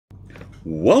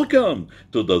Welcome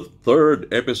to the third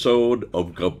episode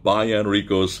of Kabayan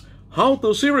Rico's How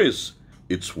To series.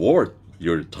 It's worth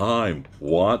your time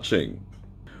watching.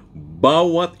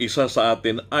 Bawat isa sa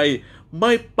atin ay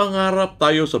may pangarap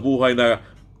tayo sa buhay na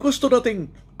gusto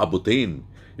nating abutin.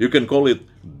 You can call it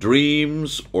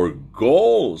dreams or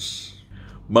goals.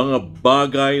 Mga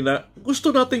bagay na gusto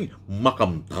nating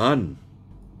makamtan.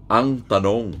 Ang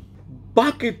tanong,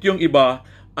 bakit yung iba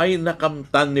ay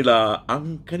nakamtan nila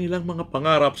ang kanilang mga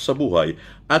pangarap sa buhay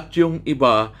at yung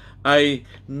iba ay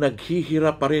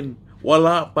naghihirap pa rin,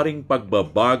 wala pa ring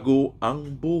pagbabago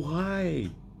ang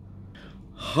buhay?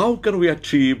 How can we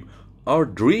achieve our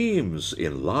dreams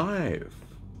in life?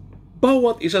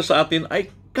 Bawat isa sa atin ay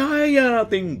kaya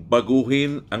nating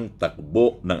baguhin ang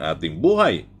takbo ng ating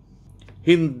buhay.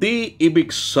 Hindi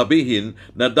ibig sabihin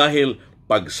na dahil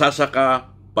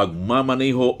pagsasaka,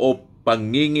 pagmamaneho o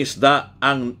pangingisda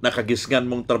ang nakagisgan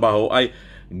mong trabaho ay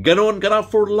ganoon ka na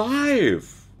for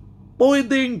life.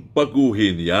 Pwedeng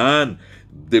baguhin yan.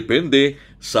 Depende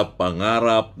sa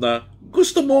pangarap na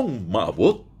gusto mong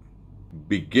maabot.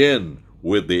 Begin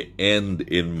with the end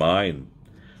in mind.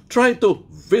 Try to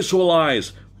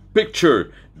visualize, picture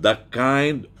the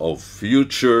kind of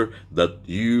future that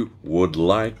you would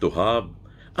like to have.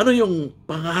 Ano yung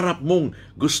pangarap mong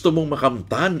gusto mong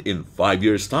makamtan in 5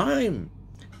 years' time?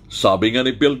 Sabi nga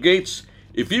ni Bill Gates,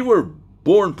 if you were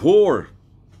born poor,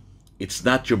 it's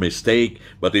not your mistake,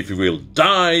 but if you will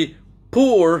die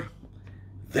poor,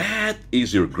 that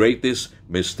is your greatest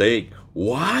mistake.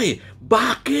 Why?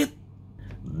 Bakit?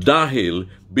 Dahil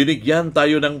binigyan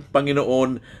tayo ng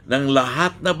Panginoon ng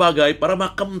lahat na bagay para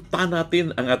makamtan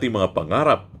natin ang ating mga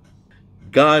pangarap.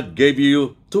 God gave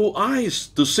you 2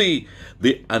 eyes to see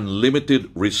the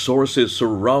unlimited resources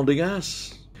surrounding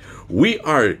us. We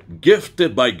are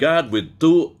gifted by God with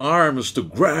 2 arms to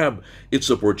grab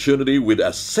its opportunity with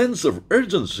a sense of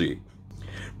urgency.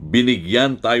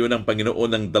 Binigyan tayo ng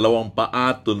Panginoon ng 2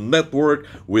 paa to network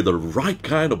with the right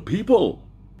kind of people.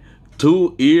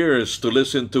 2 ears to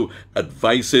listen to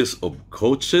advices of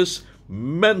coaches,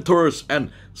 mentors, and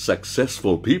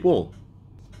successful people.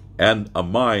 And a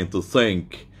mind to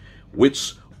think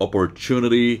which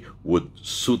opportunity would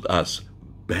suit us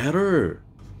better.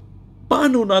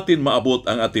 Paano natin maabot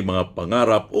ang ating mga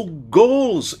pangarap o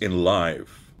goals in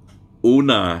life?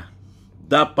 Una,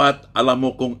 dapat alam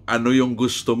mo kung ano yung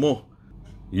gusto mo.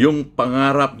 Yung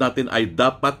pangarap natin ay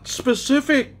dapat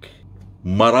specific.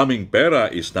 Maraming pera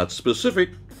is not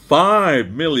specific. 5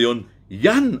 million,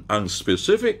 yan ang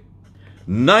specific.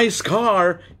 Nice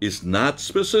car is not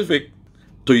specific.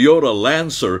 Toyota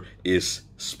Lancer is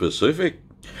specific.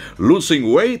 Losing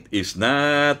weight is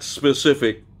not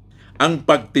specific. Ang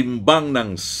pagtimbang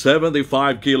ng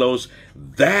 75 kilos,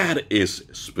 that is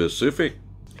specific.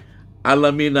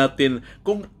 Alamin natin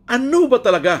kung ano ba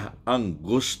talaga ang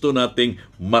gusto nating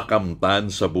makamtan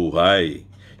sa buhay.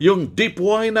 Yung deep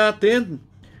why natin.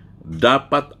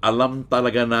 Dapat alam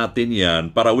talaga natin yan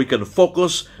para we can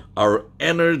focus our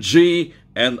energy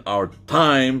and our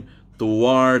time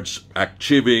towards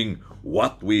achieving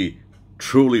what we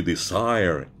truly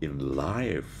desire in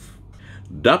life.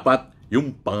 Dapat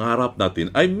yung pangarap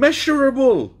natin ay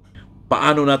measurable.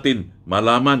 Paano natin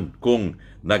malaman kung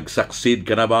nag-succeed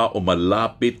ka na ba o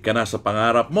malapit ka na sa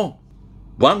pangarap mo?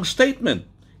 Bank statement.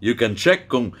 You can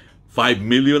check kung 5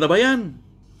 million na ba yan.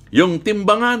 Yung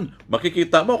timbangan,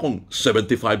 makikita mo kung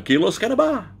 75 kilos ka na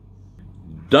ba.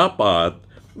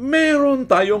 Dapat meron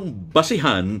tayong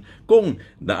basihan kung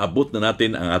naabot na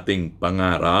natin ang ating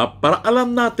pangarap para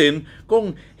alam natin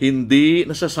kung hindi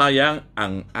nasasayang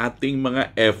ang ating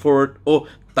mga effort o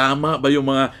tama ba yung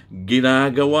mga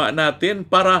ginagawa natin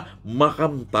para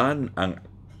makamtan ang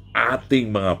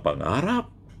ating mga pangarap.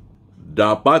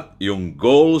 Dapat yung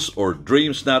goals or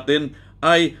dreams natin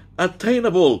ay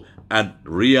attainable and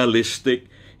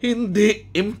realistic, hindi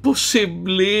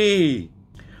imposible.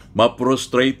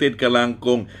 Ma-frustrated ka lang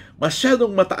kung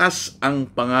masyadong mataas ang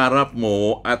pangarap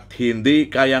mo at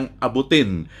hindi kayang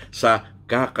abutin sa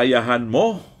kakayahan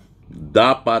mo.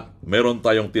 Dapat meron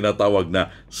tayong tinatawag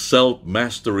na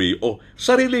self-mastery o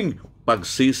sariling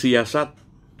pagsisiyasat.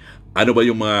 Ano ba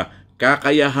yung mga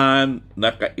kakayahan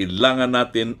na kailangan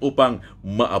natin upang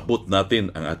maabot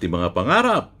natin ang ating mga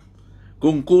pangarap?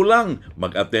 Kung kulang,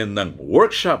 mag-attend ng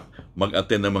workshop,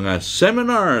 mag-attend ng mga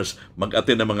seminars,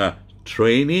 mag-attend ng mga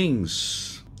trainings.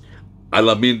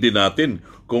 Alamin din natin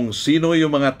kung sino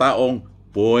yung mga taong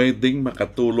pwedeng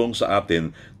makatulong sa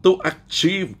atin to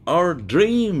achieve our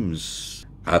dreams.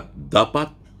 At dapat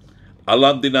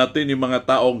alam din natin yung mga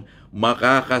taong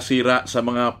makakasira sa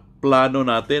mga plano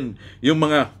natin. Yung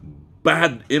mga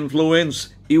bad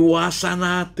influence, iwasan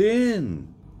natin.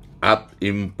 At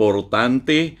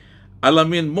importante,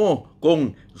 alamin mo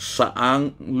kung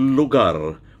saang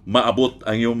lugar maabot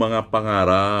ang iyong mga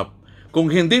pangarap. Kung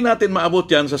hindi natin maabot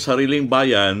yan sa sariling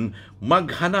bayan,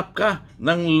 maghanap ka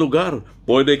ng lugar.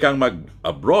 Pwede kang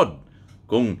mag-abroad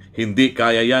kung hindi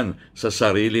kaya yan sa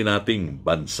sarili nating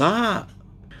bansa.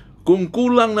 Kung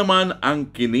kulang naman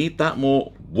ang kinita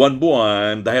mo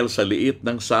buwan-buwan dahil sa liit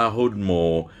ng sahod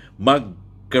mo,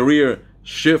 mag-career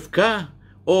shift ka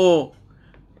o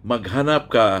maghanap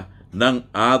ka ng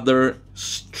other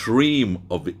stream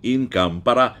of income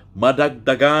para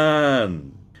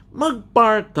madagdagan.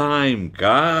 Mag-part-time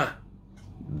ka.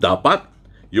 Dapat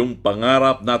yung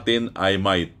pangarap natin ay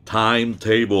may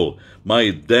timetable,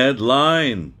 may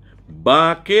deadline.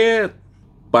 Bakit?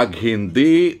 Pag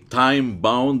hindi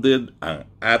time-bounded ang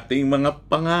ating mga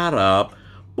pangarap,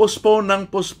 postpone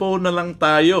na lang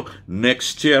tayo.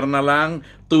 Next year na lang,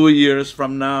 2 years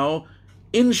from now,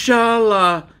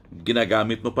 inshallah,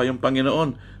 ginagamit mo pa yung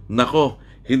Panginoon. Nako,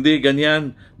 hindi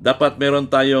ganyan. Dapat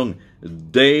meron tayong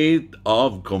date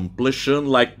of completion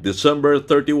like December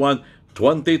 31,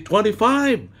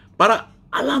 2025 para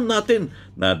alam natin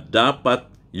na dapat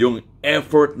yung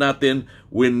effort natin,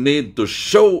 we need to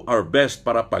show our best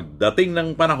para pagdating ng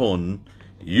panahon,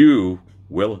 you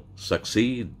will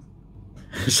succeed.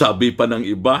 Sabi pa ng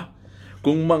iba,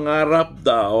 kung mangarap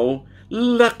daw,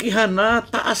 lakihan na,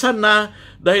 taasan na,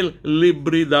 dahil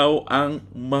libre daw ang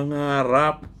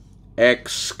mangarap.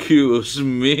 Excuse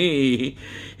me,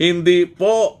 hindi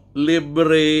po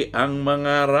libre ang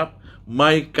mangarap.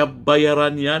 May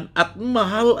kabayaran yan at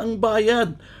mahal ang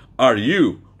bayad. Are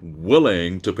you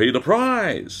willing to pay the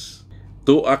price?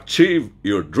 To achieve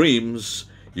your dreams,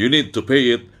 you need to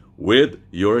pay it with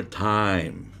your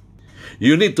time.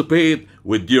 You need to pay it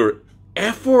with your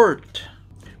effort.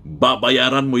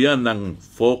 Babayaran mo yan ng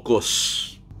focus.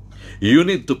 You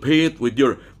need to pay it with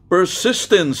your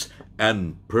persistence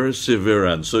and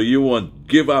perseverance so you won't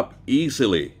give up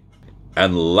easily.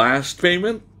 And last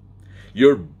payment,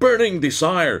 your burning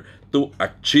desire to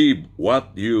achieve what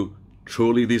you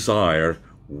truly desire,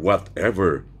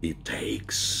 whatever it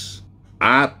takes.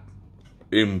 At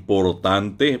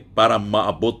importante para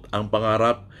maabot ang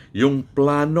pangarap, yung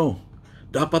plano.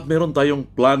 Dapat meron tayong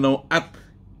plano at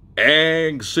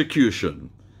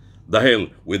execution. Dahil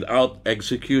without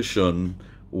execution,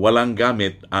 walang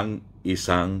gamit ang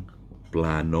isang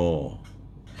plano.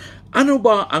 Ano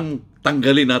ba ang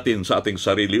tanggalin natin sa ating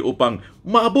sarili upang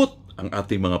maabot ang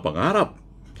ating mga pangarap?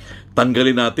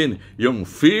 Tanggalin natin yung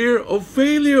fear of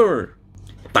failure.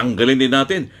 Tanggalin din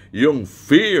natin yung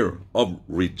fear of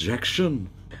rejection.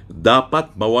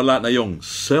 Dapat mawala na yung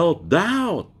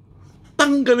self-doubt.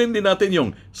 Tanggalin din natin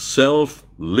yung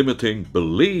self-limiting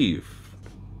belief.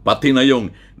 Pati na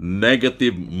yung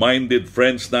negative-minded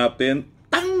friends natin,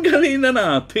 tanggalin na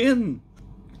natin.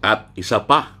 At isa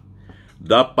pa,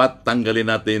 dapat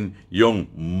tanggalin natin yung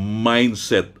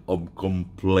mindset of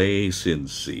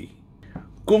complacency.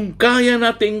 Kung kaya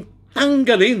nating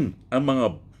tanggalin ang mga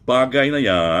bagay na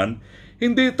yan,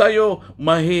 hindi tayo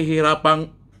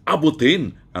mahihirapang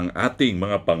abutin ang ating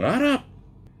mga pangarap.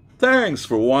 Thanks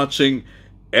for watching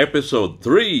episode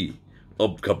 3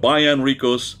 of Kabayan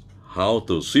Rico's How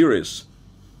To series.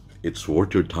 It's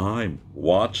worth your time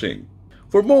watching.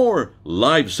 For more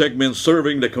live segments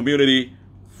serving the community,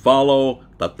 follow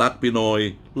Tatak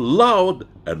Pinoy loud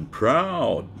and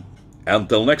proud.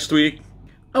 Until next week,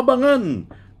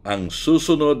 abangan ang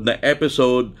susunod na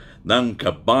episode ng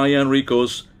Kabayan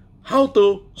Rico's How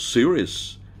To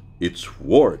series. It's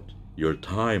worth your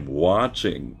time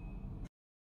watching.